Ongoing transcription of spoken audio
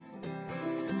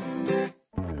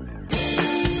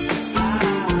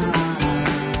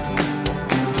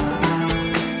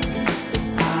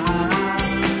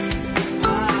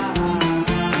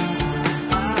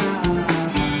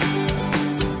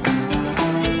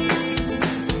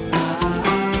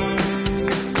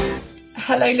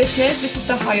Hello listeners, this is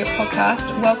the High Up Podcast.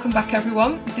 Welcome back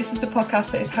everyone. This is the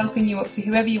podcast that is helping you up to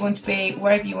whoever you want to be,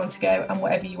 wherever you want to go and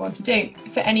whatever you want to do.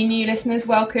 For any new listeners,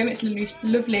 welcome. It's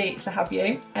lovely to have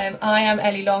you. I am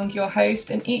Ellie Long, your host,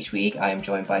 and each week I am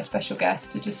joined by a special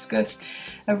guest to discuss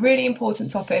a really important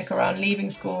topic around leaving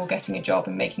school, getting a job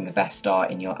and making the best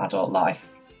start in your adult life.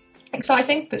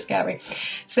 Exciting, but scary.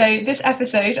 So this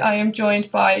episode, I am joined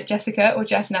by Jessica, or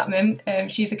Jess Natman.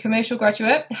 She's a commercial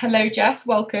graduate. Hello, Jess.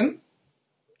 Welcome.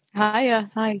 Hi.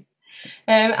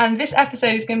 And this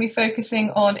episode is going to be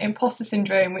focusing on imposter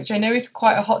syndrome, which I know is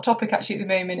quite a hot topic actually at the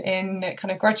moment in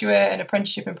kind of graduate and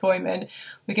apprenticeship employment.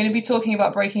 We're going to be talking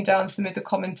about breaking down some of the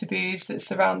common taboos that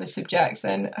surround the subjects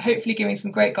and hopefully giving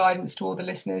some great guidance to all the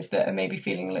listeners that are maybe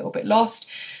feeling a little bit lost,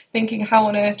 thinking how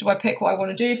on earth do I pick what I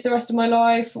want to do for the rest of my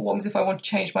life? What was if I want to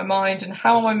change my mind? And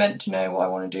how am I meant to know what I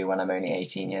want to do when I'm only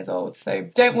 18 years old? So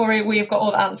don't worry, we've got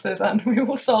all the answers and we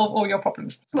will solve all your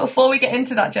problems. Before we get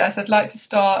into that, Jess, I'd like to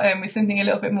start with something a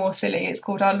little bit more silly. It's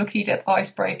called our Lucky Dip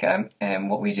Icebreaker.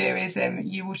 What we do is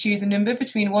you will choose a number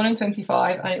between 1 and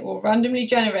 25 and it will randomly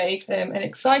generate an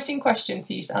exciting question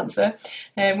for you to answer,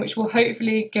 which will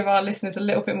hopefully give our listeners a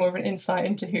little bit more of an insight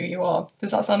into who you are.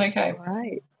 Does that sound okay? All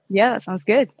right. Yeah, that sounds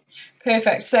good.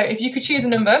 Perfect. So if you could choose a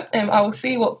number, I will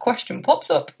see what question pops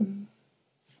up.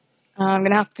 I'm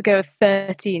going to have to go with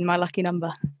 13, my lucky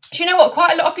number. Do you know what?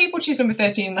 Quite a lot of people choose number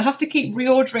 13 and I have to keep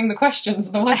reordering the questions,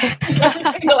 otherwise I think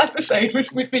every single episode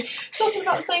we'd be talking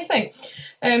about the same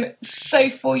thing. So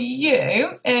for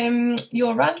you,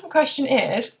 your random question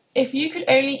is, if you could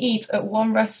only eat at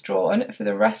one restaurant for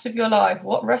the rest of your life,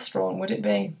 what restaurant would it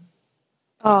be?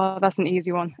 Oh, that's an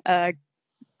easy one.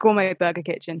 Gourmet Burger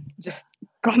Kitchen. Just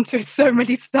gone to it so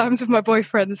many times with my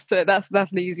boyfriend, so that's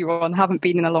an easy one. Haven't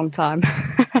been in a long time.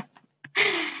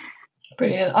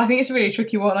 Brilliant. I think it's a really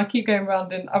tricky one. I keep going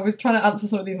around and I was trying to answer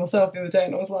some of these myself the other day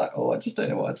and I was like, I just don't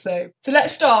know what to say. So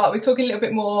let's start with talking a little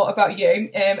bit more about you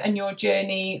and your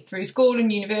journey through school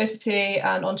and university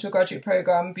and onto a graduate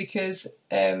programme, because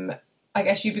I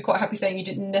guess you'd be quite happy saying you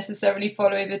didn't necessarily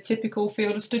follow the typical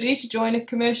field of study to join a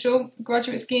commercial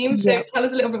graduate scheme. So Tell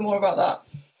us a little bit more about that.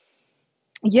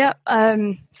 Yeah.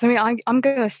 So I'm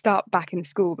going to start back in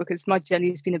school because my journey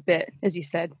has been a bit, as you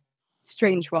said,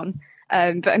 strange one.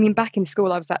 But I mean, back in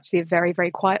school, I was actually a very,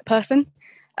 very quiet person,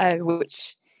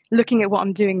 which looking at what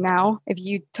I'm doing now, if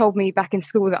you told me back in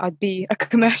school that I'd be a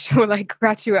commercial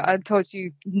graduate, I'd told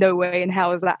you no way in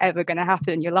hell is that ever going to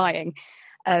happen. You're lying.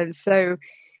 So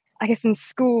I guess in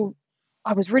school,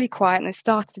 I was really quiet and I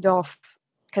started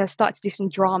to do some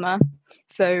drama.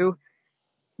 So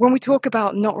when we talk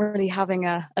about not really having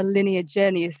a linear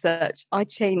journey as such, I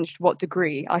changed what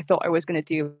degree I thought I was going to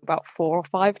do about 4 or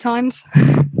 5 times.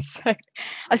 So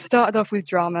I started off with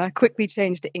drama, quickly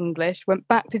changed to English, went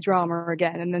back to drama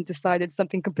again, and then decided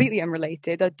something completely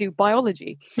unrelated. I'd do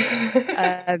biology.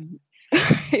 It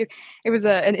was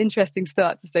an interesting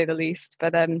start, to say the least.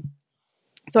 But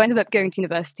so I ended up going to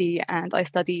university and I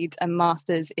studied a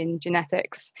master's in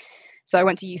genetics. So I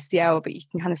went to UCL, but you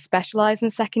can kind of specialize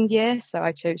in second year. So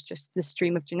I chose just the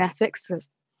stream of genetics because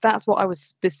that's what I was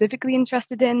specifically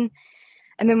interested in.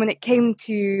 And then when it came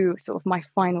to sort of my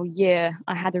final year,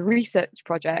 I had a research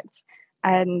project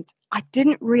and I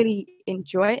didn't really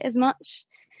enjoy it as much.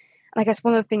 And I guess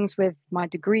one of the things with my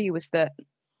degree was that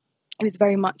it was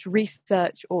very much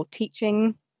research or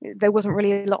teaching. There wasn't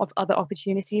really a lot of other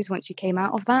opportunities once you came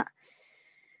out of that.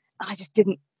 I just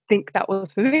didn't think that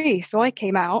was for me. So I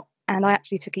came out and I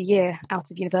actually took a year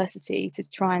out of university to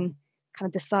try and kind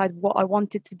of decide what I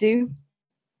wanted to do.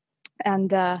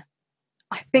 And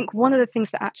I think one of the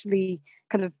things that actually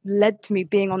kind of led to me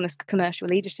being on this commercial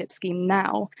leadership scheme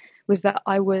now was that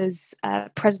I was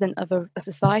president of a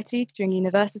society during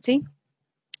university.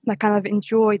 And I kind of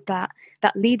enjoyed that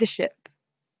leadership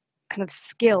kind of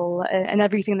skill and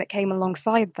everything that came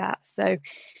alongside that. So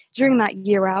during that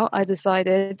year out, I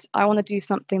decided I want to do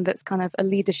something that's kind of a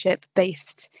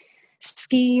leadership-based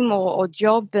scheme or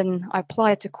job, and I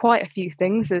applied to quite a few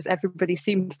things, as everybody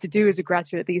seems to do as a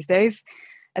graduate these days.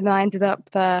 And then I ended up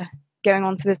going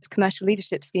on to this commercial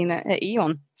leadership scheme at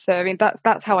E.ON. So I mean,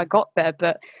 that's how I got there,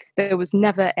 but there was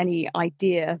never any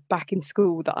idea back in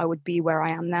school that I would be where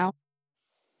I am now.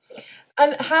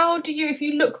 And how do you, if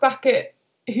you look back at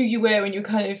who you were when you were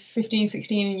kind of 15,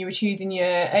 16 and you were choosing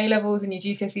your A-levels and your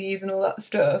GCSEs and all that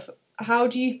stuff, how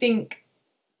do you think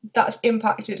that's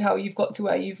impacted how you've got to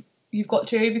where you've got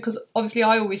to? Because obviously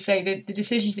I always say that the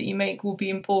decisions that you make will be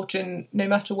important no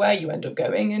matter where you end up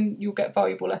going, and you'll get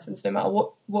valuable lessons no matter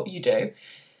what you do.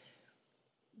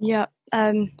 Yeah.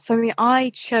 So I mean, I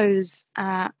chose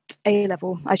at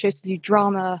A-level, I chose to do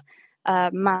drama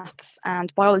maths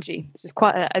and biology. This is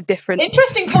quite a different,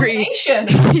 interesting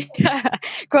combination. Yeah,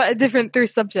 quite a different three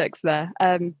subjects there.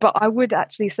 But I would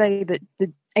actually say that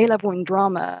the A level in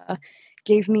drama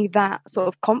gave me that sort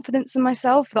of confidence in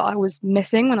myself that I was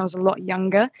missing when I was a lot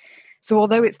younger. So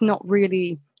although it's not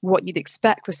really what you'd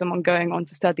expect for someone going on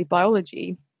to study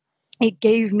biology, it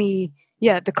gave me,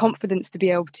 yeah, the confidence to be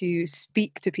able to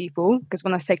speak to people. Because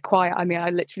when I say quiet, I mean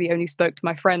I literally only spoke to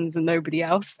my friends and nobody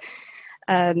else.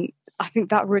 I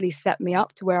think that really set me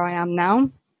up to where I am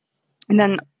now. And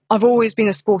then I've always been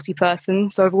a sporty person,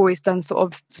 so I've always done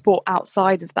sort of sport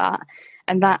outside of that.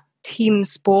 And that team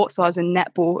sport, so I was in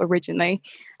netball originally,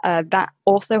 that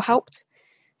also helped.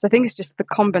 So I think it's just the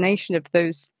combination of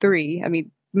those three. I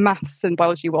mean, maths and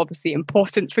biology were obviously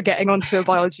important for getting onto a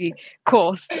biology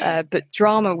course, but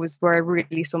drama was where I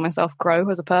really saw myself grow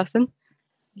as a person.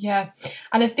 Yeah,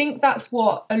 and I think that's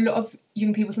what a lot of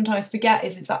young people sometimes forget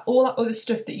is that all that other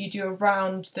stuff that you do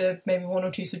around the maybe one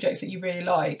or two subjects that you really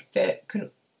like that can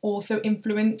also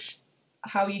influence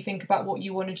how you think about what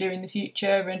you want to do in the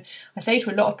future. And I say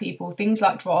to a lot of people, things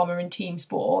like drama and team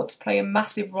sports play a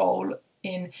massive role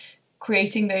in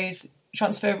creating those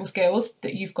transferable skills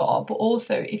that you've got. But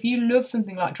also, if you love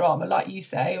something like drama, like you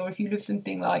say, or if you love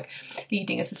something like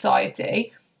leading a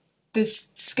society, there's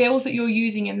skills that you're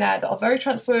using in there that are very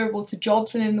transferable to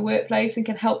jobs and in the workplace and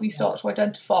can help you start to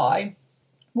identify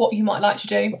what you might like to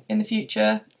do in the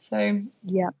future. So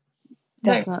yeah,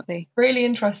 definitely. No, really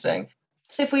interesting.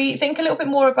 So if we think a little bit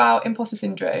more about imposter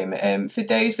syndrome, for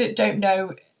those that don't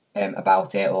know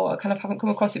about it or kind of haven't come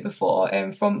across it before,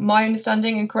 from my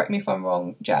understanding, and correct me if I'm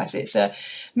wrong, Jess, it's a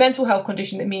mental health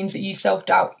condition that means that you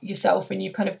self-doubt yourself and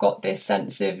you've kind of got this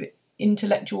sense of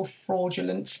intellectual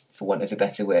fraudulence, for want of a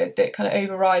better word, that kind of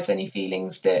overrides any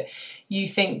feelings that you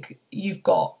think you've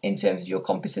got in terms of your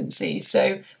competencies.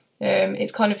 So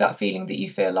it's kind of that feeling that you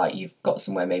feel like you've got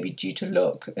somewhere maybe due to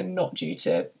luck and not due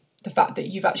to the fact that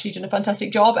you've actually done a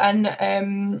fantastic job. And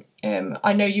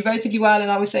I know you relatively well,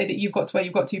 and I would say that you've got to where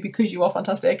you've got to because you are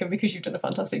fantastic and because you've done a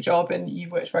fantastic job and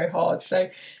you've worked very hard. So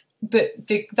but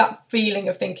that feeling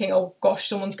of thinking, oh gosh,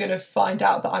 someone's going to find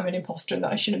out that I'm an imposter and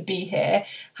that I shouldn't be here.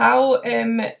 How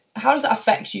does that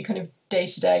affect you kind of day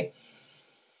to day?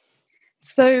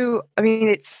 So, I mean,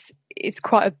 it's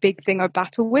quite a big thing I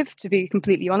battle with, to be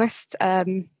completely honest.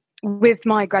 With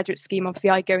my graduate scheme,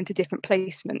 obviously, I go into different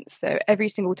placements. So every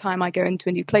single time I go into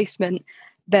a new placement,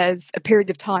 there's a period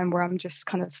of time where I'm just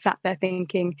kind of sat there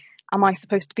thinking, am I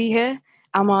supposed to be here?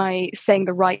 Am I saying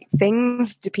the right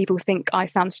things? Do people think I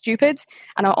sound stupid?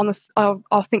 And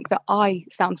I'll think that I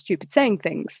sound stupid saying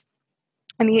things.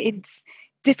 I mean, it's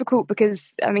difficult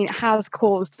because, I mean, it has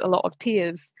caused a lot of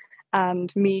tears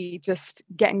and me just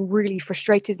getting really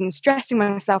frustrated and stressing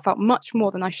myself out much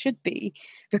more than I should be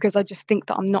because I just think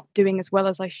that I'm not doing as well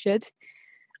as I should.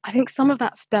 I think some of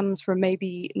that stems from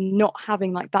maybe not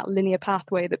having like that linear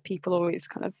pathway that people always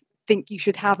kind of think you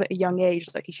should have at a young age,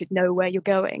 like you should know where you're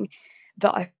going.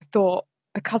 That I thought,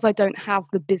 because I don't have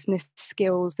the business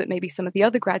skills that maybe some of the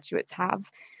other graduates have,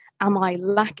 am I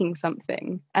lacking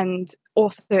something? And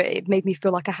also it made me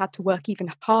feel like I had to work even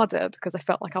harder because I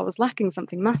felt like I was lacking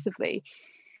something massively.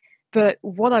 But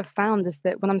what I've found is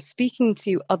that when I'm speaking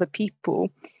to other people,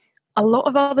 a lot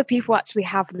of other people actually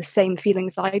have the same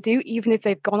feelings I do, even if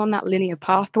they've gone on that linear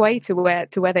pathway to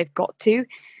where they've got to.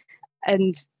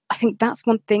 And I think that's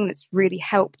one thing that's really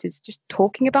helped is just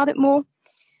talking about it more,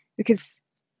 because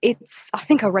I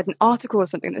think I read an article or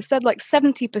something that said like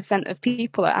 70% of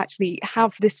people actually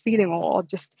have this feeling or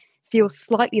just feel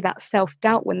slightly that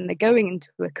self-doubt when they're going into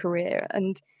a career.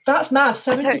 And that's mad,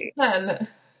 70%.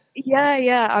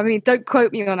 Yeah. I mean, don't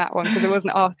quote me on that one because it was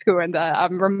an article and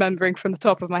I'm remembering from the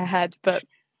top of my head. But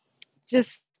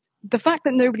just the fact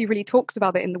that nobody really talks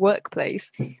about it in the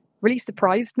workplace really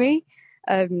surprised me,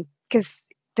 because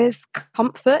there's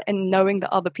comfort in knowing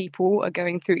that other people are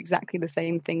going through exactly the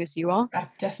same thing as you are. Yeah,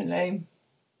 definitely.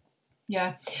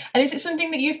 Yeah. And is it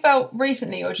something that you felt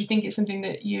recently, or do you think it's something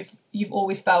that you've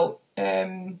always felt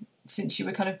since you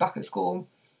were kind of back at school?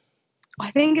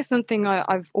 I think it's something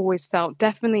I've always felt,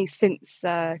 definitely since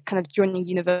kind of joining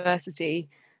university.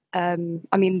 I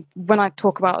mean, when I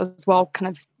talk about as well, kind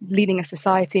of leading a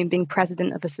society and being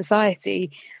president of a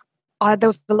society, there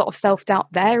was a lot of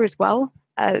self-doubt there as well.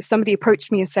 Somebody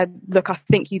approached me and said, look, I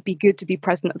think you'd be good to be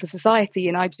president of the society.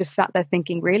 And I just sat there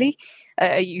thinking, really?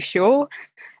 Are you sure?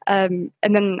 And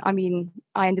then, I mean,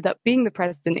 I ended up being the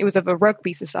president. It was of a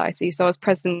rugby society. So I was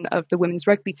president of the women's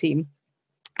rugby team.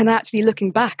 And actually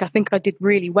looking back, I think I did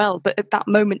really well. But at that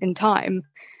moment in time,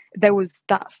 there was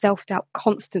that self-doubt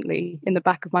constantly in the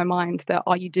back of my mind that,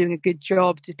 are you doing a good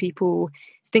job? Do people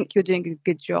think you're doing a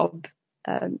good job?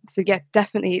 So yeah,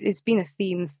 definitely, it's been a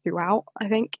theme throughout, I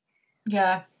think.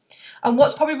 Yeah. And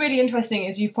what's probably really interesting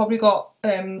is you've probably got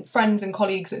friends and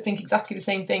colleagues that think exactly the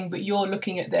same thing, but you're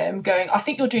looking at them going, I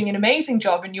think you're doing an amazing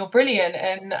job and you're brilliant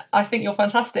and I think you're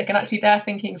fantastic. And actually they're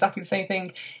thinking exactly the same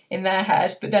thing in their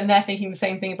head, but then they're thinking the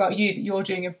same thing about you, that you're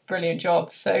doing a brilliant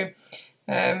job. So,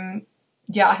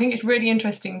 yeah, I think it's really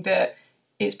interesting that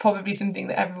it's probably something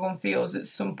that everyone feels at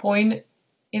some point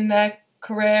in their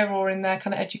career or in their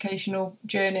kind of educational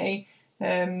journey.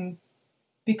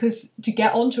 Because to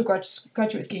get onto a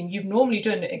graduate scheme, you've normally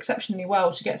done exceptionally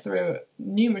well to get through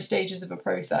numerous stages of a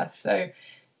process. So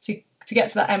to get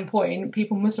to that end point,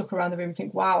 people must look around the room and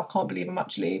think, "Wow, I can't believe I'm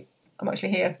actually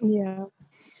here." Yeah.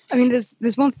 I mean, there's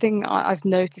one thing I've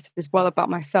noticed as well about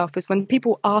myself is when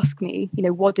people ask me,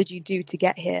 what did you do to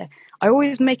get here? I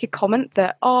always make a comment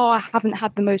that, oh, I haven't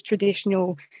had the most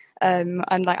traditional,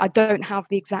 and like I don't have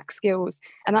the exact skills,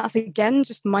 and that's again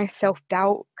just my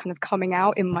self-doubt kind of coming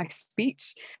out in my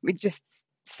speech with just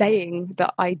saying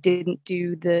that I didn't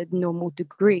do the normal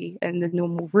degree and the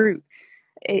normal route.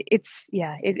 It's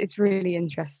really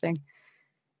interesting.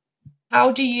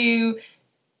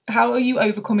 How are you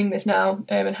overcoming this now,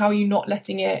 and how are you not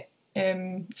letting it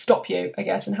stop you, I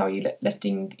guess, and how are you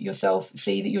letting yourself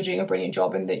see that you're doing a brilliant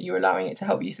job and that you're allowing it to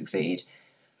help you succeed?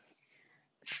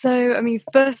 So, I mean,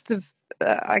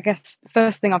 I guess,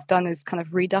 first thing I've done is kind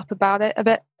of read up about it a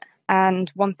bit.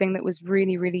 And one thing that was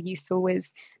really, really useful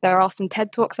is there are some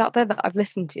TED Talks out there that I've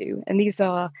listened to, and these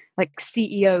are like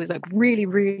CEOs, like really,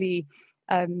 really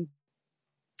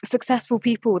successful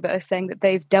people that are saying that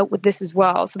they've dealt with this as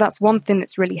well. So that's one thing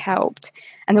that's really helped.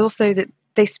 And also that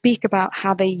they speak about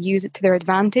how they use it to their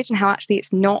advantage and how actually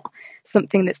it's not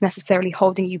something that's necessarily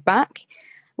holding you back.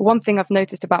 One thing I've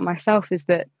noticed about myself is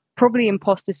that probably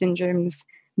imposter syndromes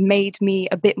made me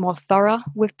a bit more thorough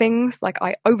with things. Like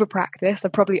I over practice, I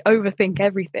probably overthink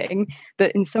everything,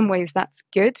 but in some ways that's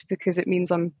good because it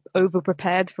means I'm over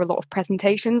prepared for a lot of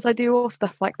presentations I do or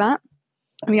stuff like that.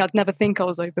 I mean, I'd never think I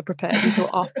was over prepared until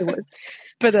afterwards,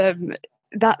 but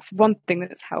that's one thing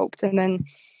that's helped. And then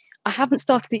I haven't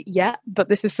started it yet, but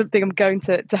this is something I'm going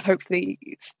to hopefully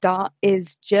start,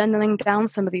 is journaling down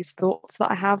some of these thoughts that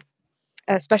I have,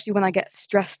 especially when I get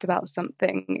stressed about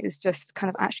something, is just kind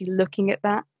of actually looking at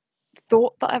that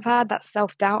thought that I've had, that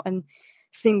self-doubt, and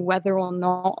seeing whether or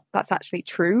not that's actually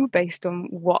true based on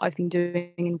what I've been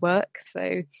doing in work.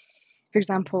 So, for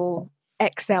example,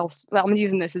 Excel, well, I'm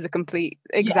using this as a complete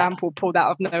example pulled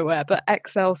out of nowhere, but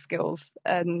Excel skills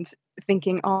and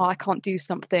thinking, oh, I can't do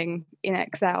something in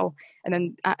Excel, and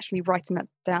then actually writing that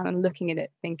down and looking at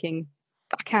it thinking,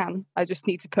 I just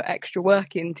need to put extra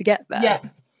work in to get there. Yeah.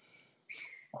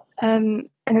 And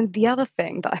then the other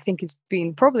thing that I think has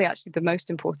been probably actually the most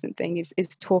important thing is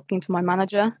talking to my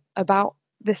manager about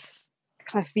this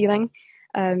kind of feeling.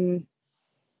 And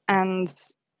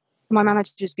my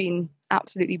manager's been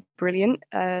absolutely brilliant.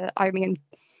 I mean,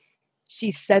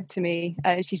 she's said to me,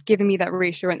 she's given me that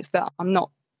reassurance that I'm not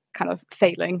kind of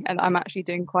failing and I'm actually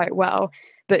doing quite well.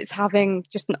 But it's having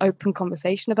just an open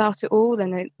conversation about it all.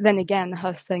 And then again,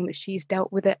 her saying that she's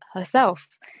dealt with it herself.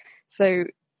 So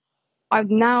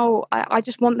I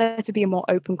just want there to be a more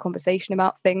open conversation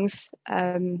about things.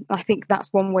 I think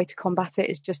that's one way to combat it,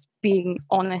 is just being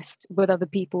honest with other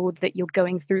people that you're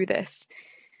going through this.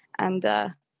 And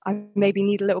I maybe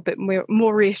need a little bit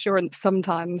more reassurance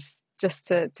sometimes, just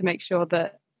to make sure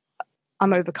that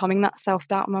I'm overcoming that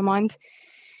self-doubt in my mind.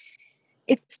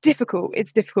 It's difficult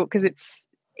because it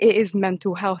is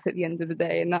mental health at the end of the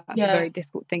day, and that's a very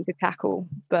difficult thing to tackle,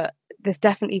 but there's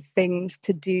definitely things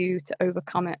to do to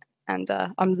overcome it, and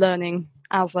I'm learning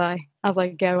as I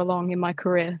go along in my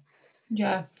career.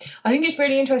 Yeah, I think it's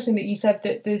really interesting that you said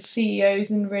that there's CEOs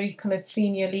and really kind of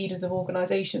senior leaders of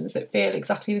organisations that feel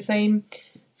exactly the same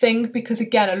thing, because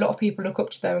again, a lot of people look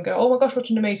up to them and go, oh my gosh, what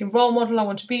an amazing role model, I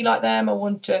want to be like them, I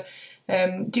want to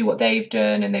do what they've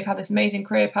done, and they've had this amazing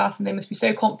career path and they must be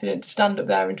so confident to stand up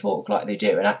there and talk like they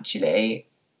do, and actually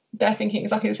they're thinking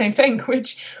exactly the same thing,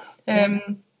 which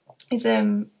is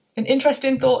an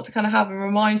interesting thought to kind of have and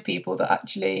remind people that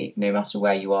actually no matter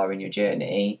where you are in your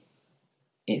journey,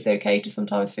 it's okay to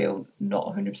sometimes feel not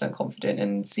 100% confident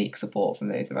and seek support from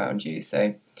those around you.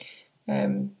 So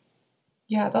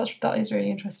that is really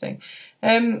interesting.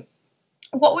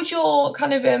 What would your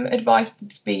kind of advice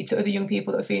be to other young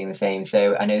people that are feeling the same?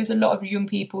 So I know there's a lot of young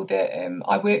people that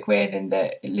I work with and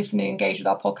that listen and engage with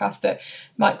our podcast that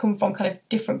might come from kind of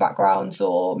different backgrounds,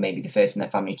 or maybe the first in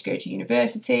their family to go to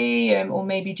university, or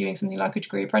maybe doing something like a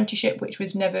degree apprenticeship, which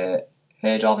was never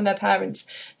heard of, and their parents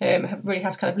have really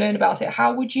had to kind of learn about it.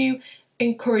 How would you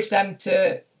encourage them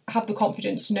to have the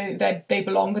confidence to know that they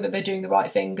belong and that they're doing the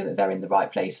right thing and that they're in the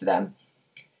right place for them?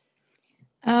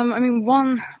 I mean,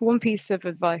 one piece of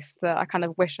advice that I kind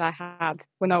of wish I had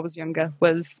when I was younger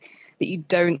was that you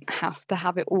don't have to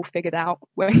have it all figured out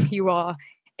when you are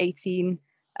 18,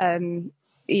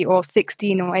 or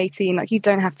 16 or 18. Like, you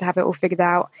don't have to have it all figured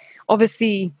out.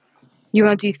 Obviously, you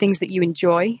want to do things that you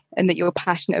enjoy and that you're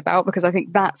passionate about, because I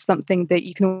think that's something that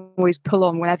you can always pull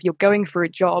on whenever you're going for a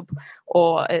job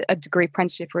or a degree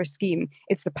apprenticeship or a scheme.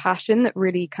 It's the passion that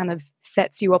really kind of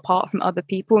sets you apart from other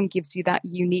people and gives you that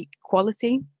unique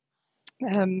quality.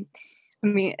 I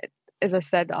mean, as I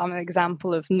said, I'm an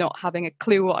example of not having a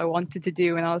clue what I wanted to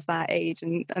do when I was that age,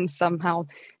 and somehow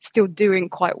still doing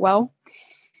quite well.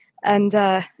 And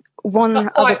one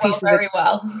Not other quite well, piece of very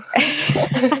well.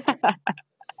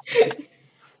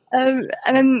 And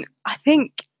then I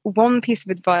think one piece of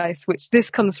advice, which this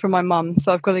comes from my mum,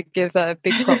 so I've got to give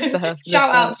big props to her for this Shout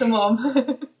one. out to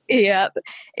Mum. Yeah,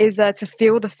 is to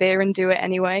feel the fear and do it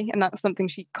anyway, and that's something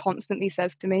she constantly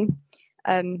says to me.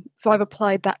 So I've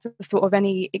applied that to sort of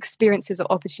any experiences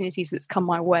or opportunities that's come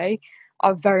my way.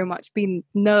 I've very much been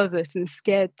nervous and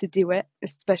scared to do it,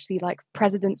 especially like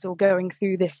presidents or going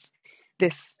through this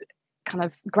kind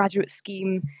of graduate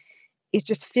scheme. Is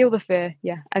just feel the fear,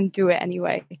 yeah, and do it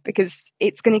anyway, because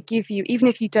it's going to give you, even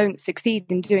if you don't succeed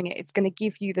in doing it, it's going to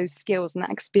give you those skills and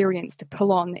that experience to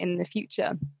pull on in the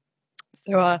future.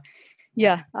 So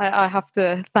yeah, I have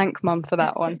to thank Mum for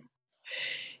that one.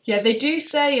 Yeah, they do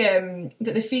say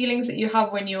that the feelings that you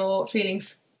have when you're feeling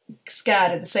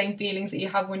scared are the same feelings that you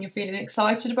have when you're feeling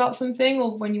excited about something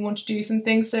or when you want to do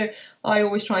something. So I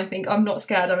always try and think, I'm not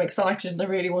scared, I'm excited, and I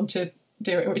really want to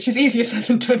do it, which is easier said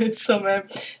than done in some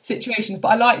situations. But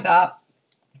I like that.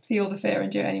 Feel the fear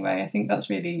and do it anyway. I think that's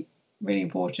really, really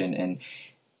important. And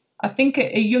I think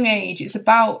at a young age, it's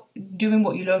about doing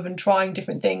what you love and trying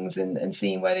different things and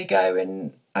seeing where they go.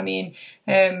 And I mean,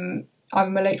 I'm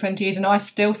in my late 20s and I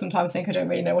still sometimes think I don't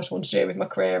really know what I want to do with my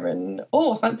career, and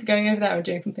I fancy going over there and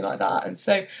doing something like that. And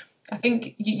so I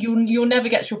think you'll never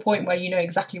get to a point where you know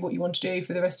exactly what you want to do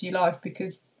for the rest of your life,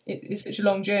 because it's such a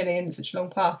long journey and it's such a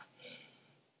long path.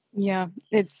 Yeah,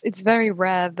 it's very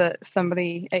rare that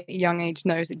somebody at a young age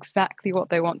knows exactly what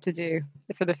they want to do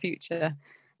for the future.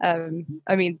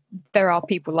 I mean, there are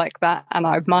people like that, and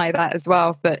I admire that as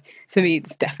well. But for me,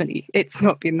 it's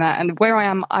not been that. And where I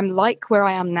am, I'm like where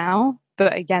I am now.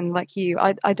 But again, like you,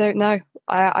 I don't know.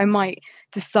 I might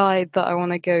decide that I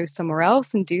want to go somewhere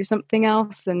else and do something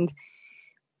else. And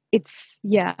it's,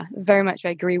 yeah, very much I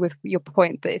agree with your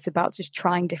point that it's about just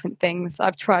trying different things.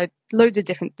 I've tried loads of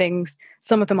different things.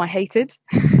 Some of them I hated,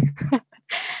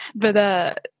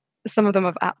 but some of them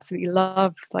I've absolutely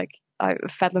loved. Like, I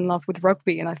fell in love with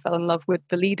rugby, and I fell in love with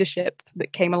the leadership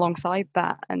that came alongside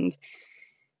that. And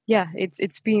yeah,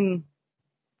 it's been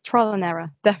trial and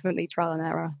error, definitely trial and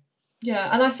error. Yeah,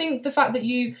 and I think the fact that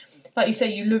you, like you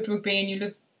say, you loved rugby and you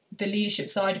loved the leadership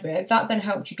side of it, that then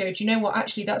helped you go, do you know what,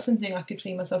 actually that's something I could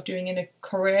see myself doing in a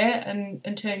career, and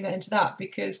turning that into that,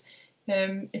 because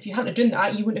if you hadn't have done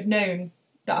that, you wouldn't have known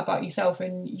that about yourself,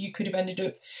 and you could have ended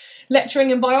up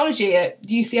lecturing in biology at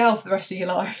UCL for the rest of your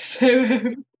life.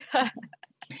 So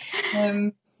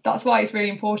that's why it's really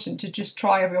important to just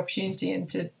try every opportunity and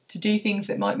to do things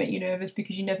that might make you nervous,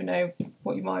 because you never know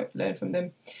what you might learn from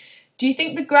them. Do you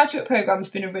think the graduate programme has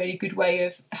been a really good way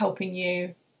of helping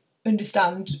you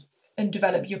understand and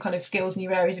develop your kind of skills and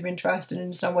your areas of interest and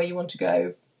understand where you want to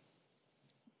go?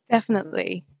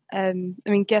 Definitely. I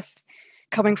mean, guess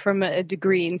coming from a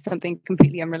degree in something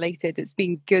completely unrelated, it's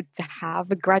been good to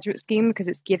have a graduate scheme because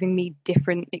it's giving me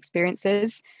different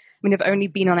experiences. I mean, I've only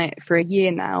been on it for a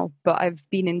year now, but I've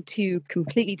been in two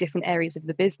completely different areas of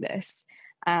the business,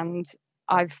 and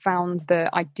I've found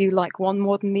that I do like one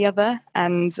more than the other.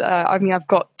 And I mean, I've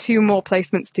got two more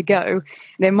placements to go.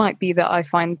 And it might be that I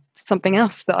find something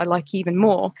else that I like even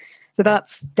more. So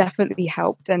that's definitely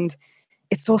helped. And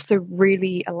it's also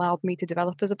really allowed me to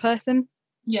develop as a person.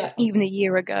 Yeah. Even a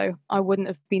year ago, I wouldn't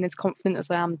have been as confident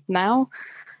as I am now.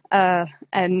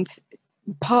 And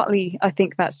partly, I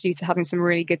think that's due to having some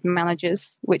really good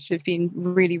managers, which have been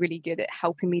really, really good at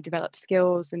helping me develop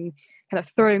skills and kind of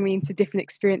throwing me into different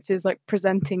experiences, like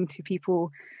presenting to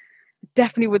people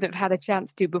definitely wouldn't have had a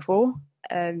chance to before.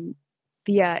 But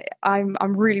yeah, I'm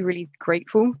really, really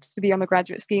grateful to be on the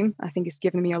graduate scheme. I think it's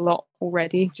given me a lot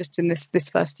already just in this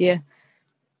first year.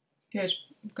 Good.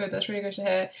 That's really good to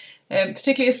hear.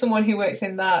 Particularly as someone who works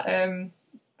in that,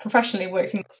 professionally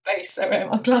works in that space. So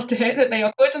I'm glad to hear that they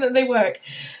are good and that they work.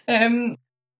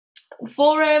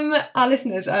 For our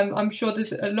listeners, I'm sure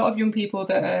there's a lot of young people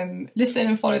that listen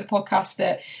and follow the podcast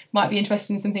that might be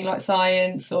interested in something like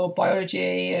science or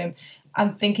biology.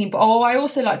 and thinking, but oh, I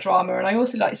also like drama and I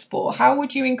also like sport, how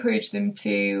would you encourage them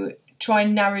to try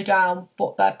and narrow down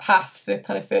what their path for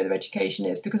kind of further education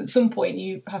is? Because at some point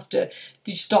you have to,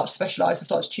 did you start to specialise or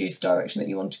start to choose the direction that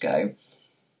you want to go?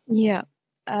 Yeah.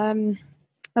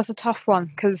 That's a tough one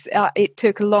because it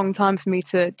took a long time for me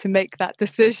to make that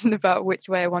decision about which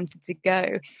way I wanted to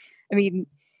go. I mean,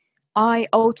 I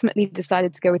ultimately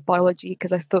decided to go with biology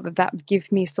because I thought that that would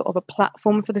give me sort of a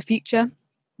platform for the future.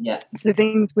 Yeah. So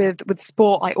things with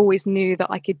sport, I always knew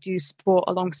that I could do sport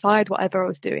alongside whatever I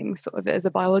was doing, sort of as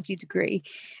a biology degree.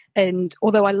 And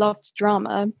although I loved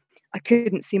drama, I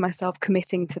couldn't see myself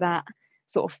committing to that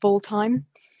sort of full time.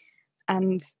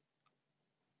 And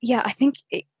yeah,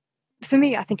 for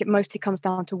me, I think it mostly comes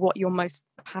down to what you're most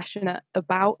passionate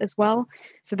about as well.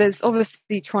 So there's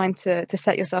obviously trying to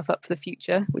set yourself up for the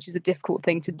future, which is a difficult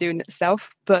thing to do in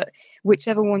itself. But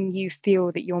whichever one you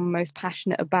feel that you're most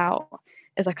passionate about,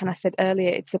 as I kind of said earlier,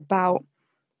 it's about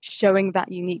showing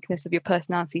that uniqueness of your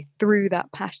personality through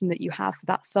that passion that you have for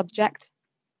that subject.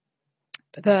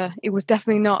 But it was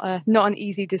definitely not an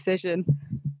easy decision.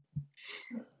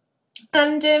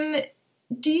 And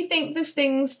do you think there's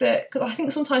things that, because I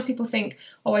think sometimes people think,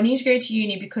 oh, I need to go to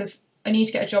uni because I need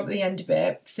to get a job at the end of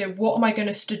it. So what am I going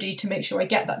to study to make sure I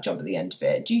get that job at the end of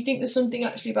it? Do you think there's something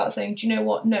actually about saying, do you know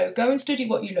what? No, go and study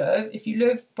what you love. If you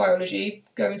love biology,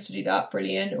 go and study that,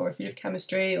 brilliant. Or if you love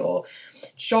chemistry or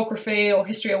geography or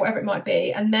history or whatever it might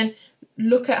be. And then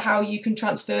look at how you can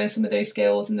transfer some of those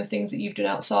skills and the things that you've done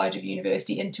outside of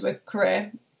university into a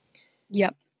career.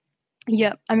 Yep.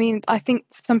 Yeah, I mean, I think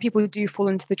some people do fall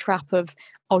into the trap of,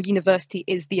 oh, university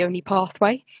is the only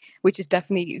pathway, which is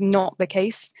definitely not the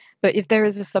case. But if there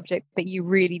is a subject that you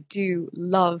really do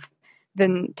love,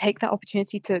 then take that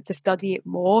opportunity to study it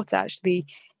more, to actually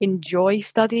enjoy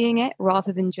studying it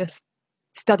rather than just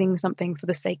studying something for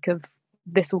the sake of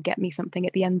this will get me something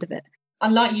at the end of it.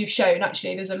 And like you've shown,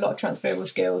 actually, there's a lot of transferable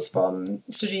skills from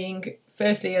studying,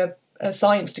 firstly, a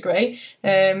science degree,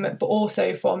 but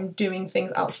also from doing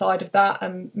things outside of that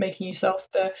and making yourself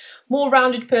the more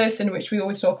rounded person, which we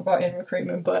always talk about in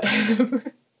recruitment, but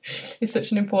it's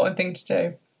such an important thing to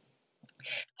do.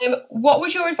 What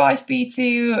would your advice be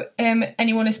to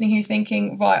anyone listening who's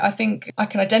thinking, right, I think I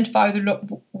can identify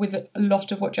with a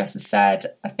lot of what Jess has said.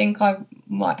 I think I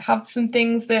might have some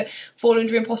things that fall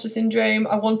under imposter syndrome.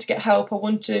 I want to get help. I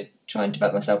want to try and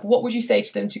develop myself. What would you say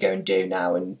to them to go and do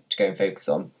now and to go and focus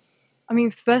on? I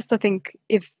mean, first, I think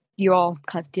if you are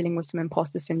kind of dealing with some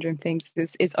imposter syndrome things,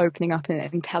 is opening up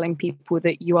and telling people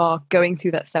that you are going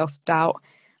through that self-doubt.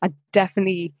 I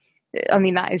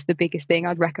mean, that is the biggest thing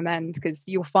I'd recommend, because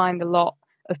you'll find a lot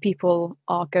of people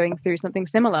are going through something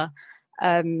similar.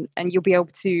 And you'll be able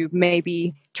to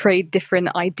maybe trade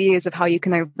different ideas of how you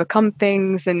can overcome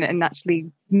things and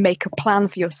actually make a plan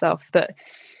for yourself, that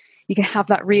you can have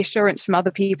that reassurance from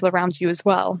other people around you as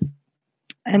well.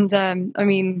 And I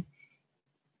mean,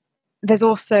 there's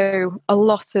also a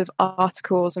lot of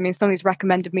articles. I mean, somebody's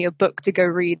recommended me a book to go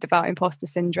read about imposter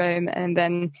syndrome. And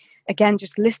then again,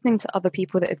 just listening to other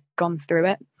people that have gone through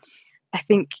it. I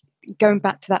think going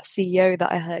back to that CEO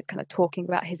that I heard kind of talking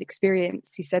about his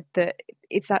experience, he said that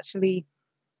it's actually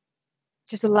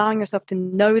just allowing yourself to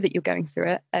know that you're going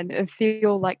through it and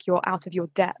feel like you're out of your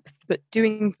depth, but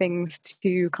doing things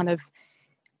to kind of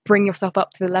bring yourself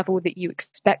up to the level that you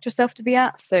expect yourself to be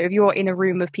at. So if you're in a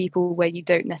room of people where you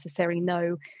don't necessarily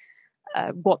know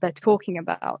what they're talking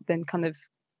about, then kind of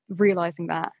realizing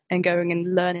that and going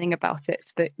and learning about it,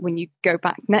 so that when you go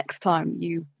back next time,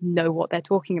 you know what they're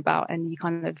talking about and you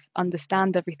kind of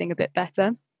understand everything a bit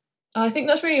better. I think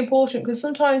that's really important, because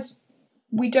sometimes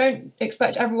we don't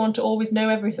expect everyone to always know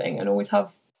everything and always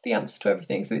have the answers to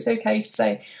everything. So it's okay to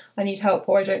say, I need help,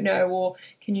 or I don't know, or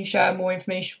can you share more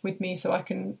information with me so I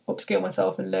can upskill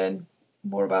myself and learn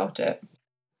more about it?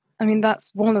 I mean,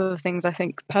 that's one of the things I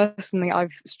think personally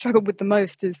I've struggled with the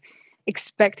most, is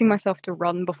expecting myself to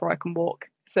run before I can walk.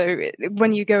 So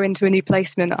when you go into a new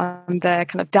placement, I'm there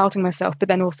kind of doubting myself, but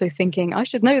then also thinking I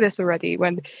should know this already,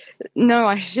 when no,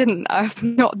 I shouldn't. I've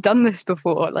not done this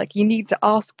before. Like, you need to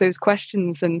ask those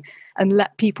questions and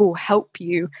let people help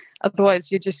you.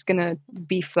 Otherwise, you're just going to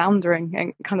be floundering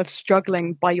and kind of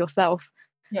struggling by yourself.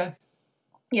 Yeah.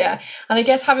 Yeah. And I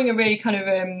guess having a really kind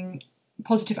of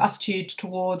positive attitude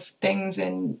towards things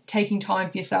and taking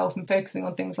time for yourself and focusing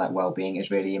on things like well-being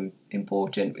is really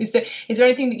important. Is there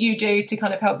anything that you do to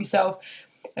kind of help yourself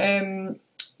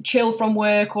chill from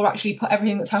work, or actually put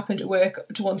everything that's happened at work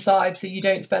to one side so you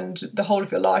don't spend the whole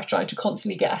of your life trying to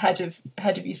constantly get ahead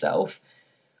of yourself?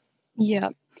 Yeah.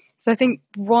 So I think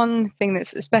one thing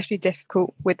that's especially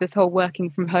difficult with this whole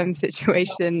working from home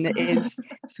situation is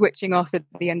switching off at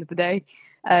the end of the day.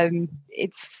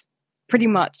 It's pretty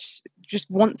much just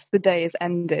once the day is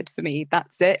ended for me,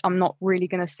 that's it. I'm not really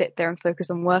going to sit there and focus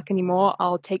on work anymore.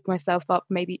 I'll take myself up,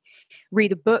 maybe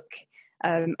read a book.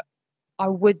 I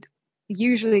would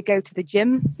usually go to the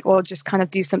gym or just kind of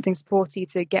do something sporty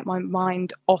to get my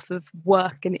mind off of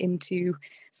work and into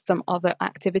some other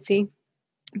activity.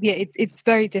 Yeah, it's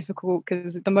very difficult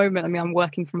because at the moment, I mean, I'm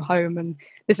working from home, and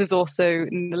this is also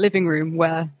in the living room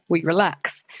where we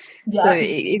relax. Yeah. So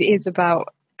it is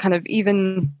about kind of,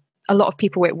 even a lot of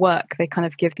people at work, they kind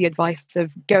of give the advice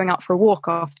of going out for a walk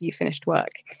after you finished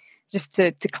work, just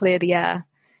to clear the air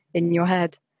in your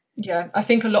head. Yeah, I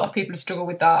think a lot of people struggle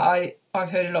with that. I've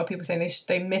heard a lot of people saying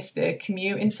they miss the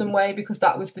commute in some way because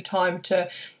that was the time to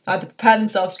either prepare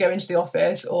themselves to go into the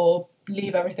office or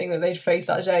leave everything that they'd faced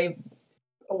that day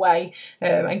away,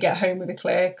 and get home with a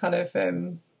clear kind of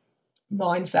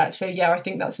mindset. So yeah, I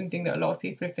think that's something that a lot of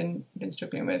people have been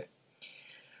struggling with.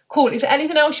 Cool. Is there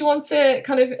anything else you want to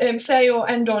kind of say or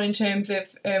end on in terms of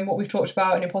what we've talked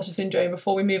about in imposter syndrome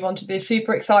before we move on to this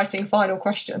super exciting final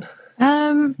question?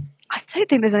 I don't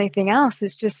think there's anything else.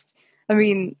 It's just, I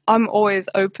mean, I'm always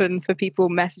open for people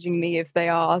messaging me if they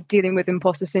are dealing with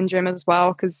imposter syndrome as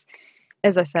well, because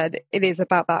as I said, it is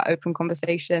about that open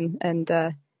conversation and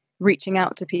reaching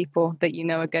out to people that you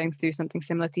know are going through something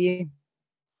similar to you.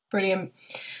 Brilliant.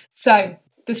 So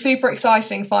the super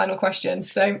exciting final question.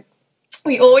 So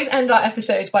we always end our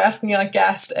episodes by asking our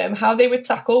guest how they would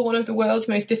tackle one of the world's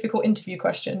most difficult interview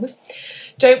questions.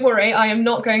 Don't worry, I am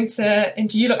not going to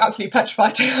you look absolutely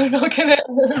petrified. I'm not going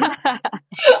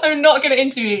to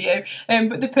interview you.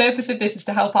 But the purpose of this is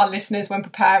to help our listeners when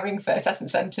preparing for assessment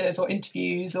centres or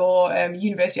interviews or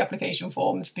university application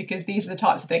forms, because these are the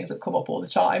types of things that come up all the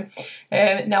time.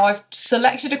 Now I've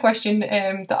selected a question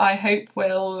that I hope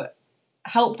will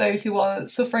help those who are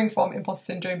suffering from imposter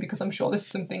syndrome, because I'm sure this is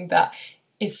something that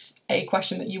is a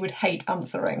question that you would hate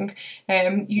answering.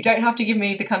 You don't have to give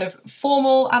me the kind of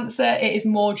formal answer. It is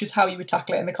more just how you would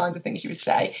tackle it and the kinds of things you would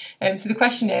say. So the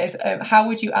question is, how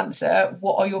would you answer,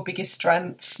 what are your biggest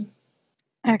strengths?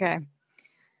 Okay.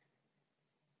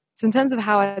 So in terms of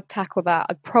how I'd tackle that,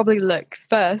 I'd probably look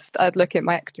at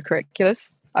my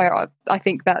extracurriculars. I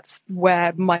think that's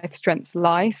where my strengths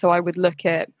lie. So I would look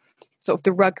at sort of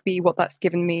the rugby, what that's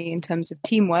given me in terms of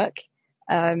teamwork.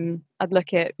 I'd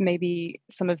look at maybe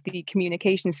some of the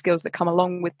communication skills that come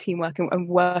along with teamwork and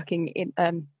working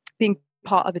in being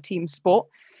part of a team sport.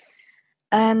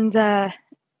 And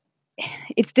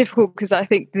it's difficult because I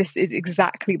think this is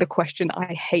exactly the question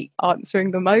I hate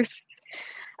answering the most.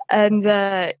 And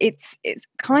it's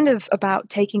kind of about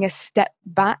taking a step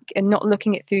back and not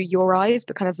looking it through your eyes,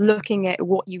 but kind of looking at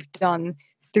what you've done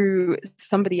through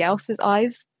somebody else's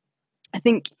eyes. I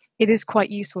think it is quite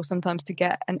useful sometimes to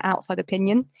get an outside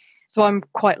opinion. So I'm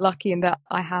quite lucky in that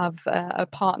I have a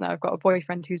partner. I've got a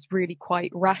boyfriend who's really quite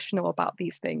rational about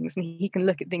these things, and he can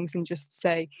look at things and just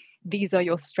say, these are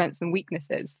your strengths and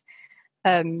weaknesses.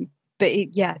 But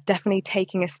definitely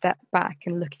taking a step back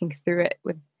and looking through it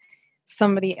with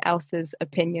somebody else's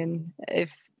opinion.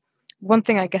 If one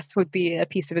thing I guess would be a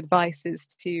piece of advice is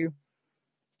to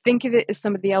think of it as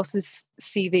somebody else's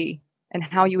CV and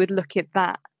how you would look at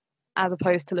that, as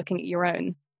opposed to looking at your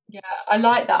own. Yeah, I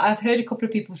like that. I've heard a couple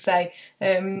of people say,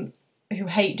 who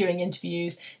hate doing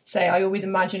interviews, say, I always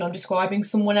imagine I'm describing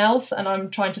someone else and I'm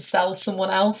trying to sell someone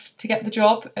else to get the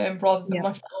job rather than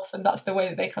myself, and that's the way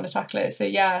that they kind of tackle it. So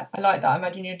yeah, I like that. I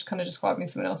imagine you're kind of describing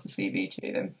someone else's CV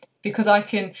to them, because I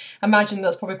can imagine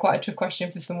that's probably quite a tough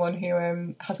question for someone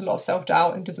who has a lot of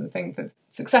self-doubt and doesn't think that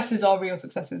successes are real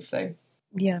successes. So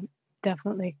yeah,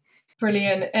 definitely.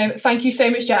 Brilliant. Thank you so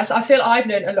much, Jess. I feel I've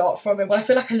learned a lot from it. Well, I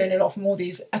feel like I learned a lot from all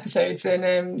these episodes,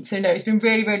 and so no, it's been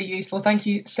really, really useful. Thank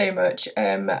you so much.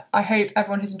 I hope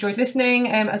everyone has enjoyed listening.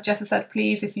 As Jess has said,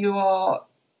 please, if you are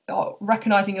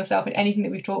recognising yourself in anything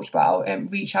that we've talked about,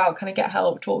 reach out, kind of get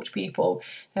help, talk to people,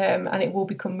 and it will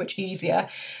become much easier.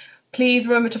 Please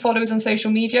remember to follow us on social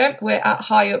media. We're at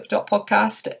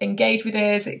highup.podcast. Engage with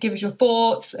us, give us your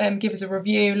thoughts, give us a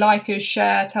review, like us,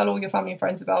 share, tell all your family and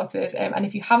friends about us. And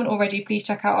if you haven't already, please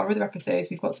check out our other episodes.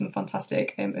 We've got some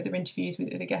fantastic other interviews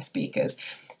with other guest speakers.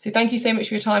 So thank you so much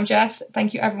for your time, Jess.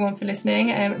 Thank you everyone for listening.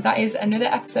 That is another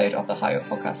episode of the High Up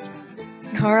Podcast.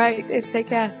 All right, take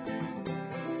care.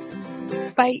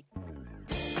 Bye.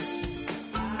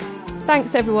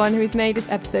 Thanks everyone who has made this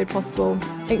episode possible.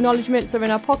 Acknowledgements are in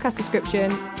our podcast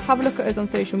description. Have a look at us on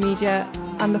social media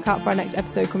and look out for our next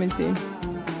episode coming soon.